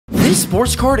This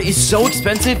sports card is so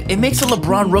expensive, it makes a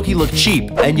LeBron rookie look cheap,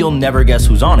 and you'll never guess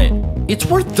who's on it. It's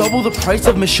worth double the price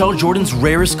of Michael Jordan's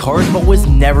rarest card, but was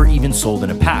never even sold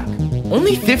in a pack.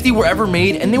 Only 50 were ever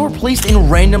made, and they were placed in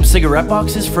random cigarette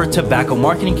boxes for a tobacco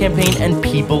marketing campaign, and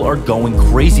people are going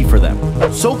crazy for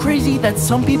them. So crazy that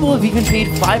some people have even paid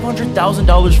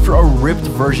 $500,000 for a ripped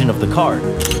version of the card.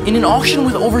 In an auction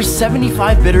with over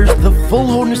 75 bidders, the full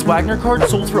Honus Wagner card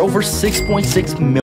sold for over $6.6 million.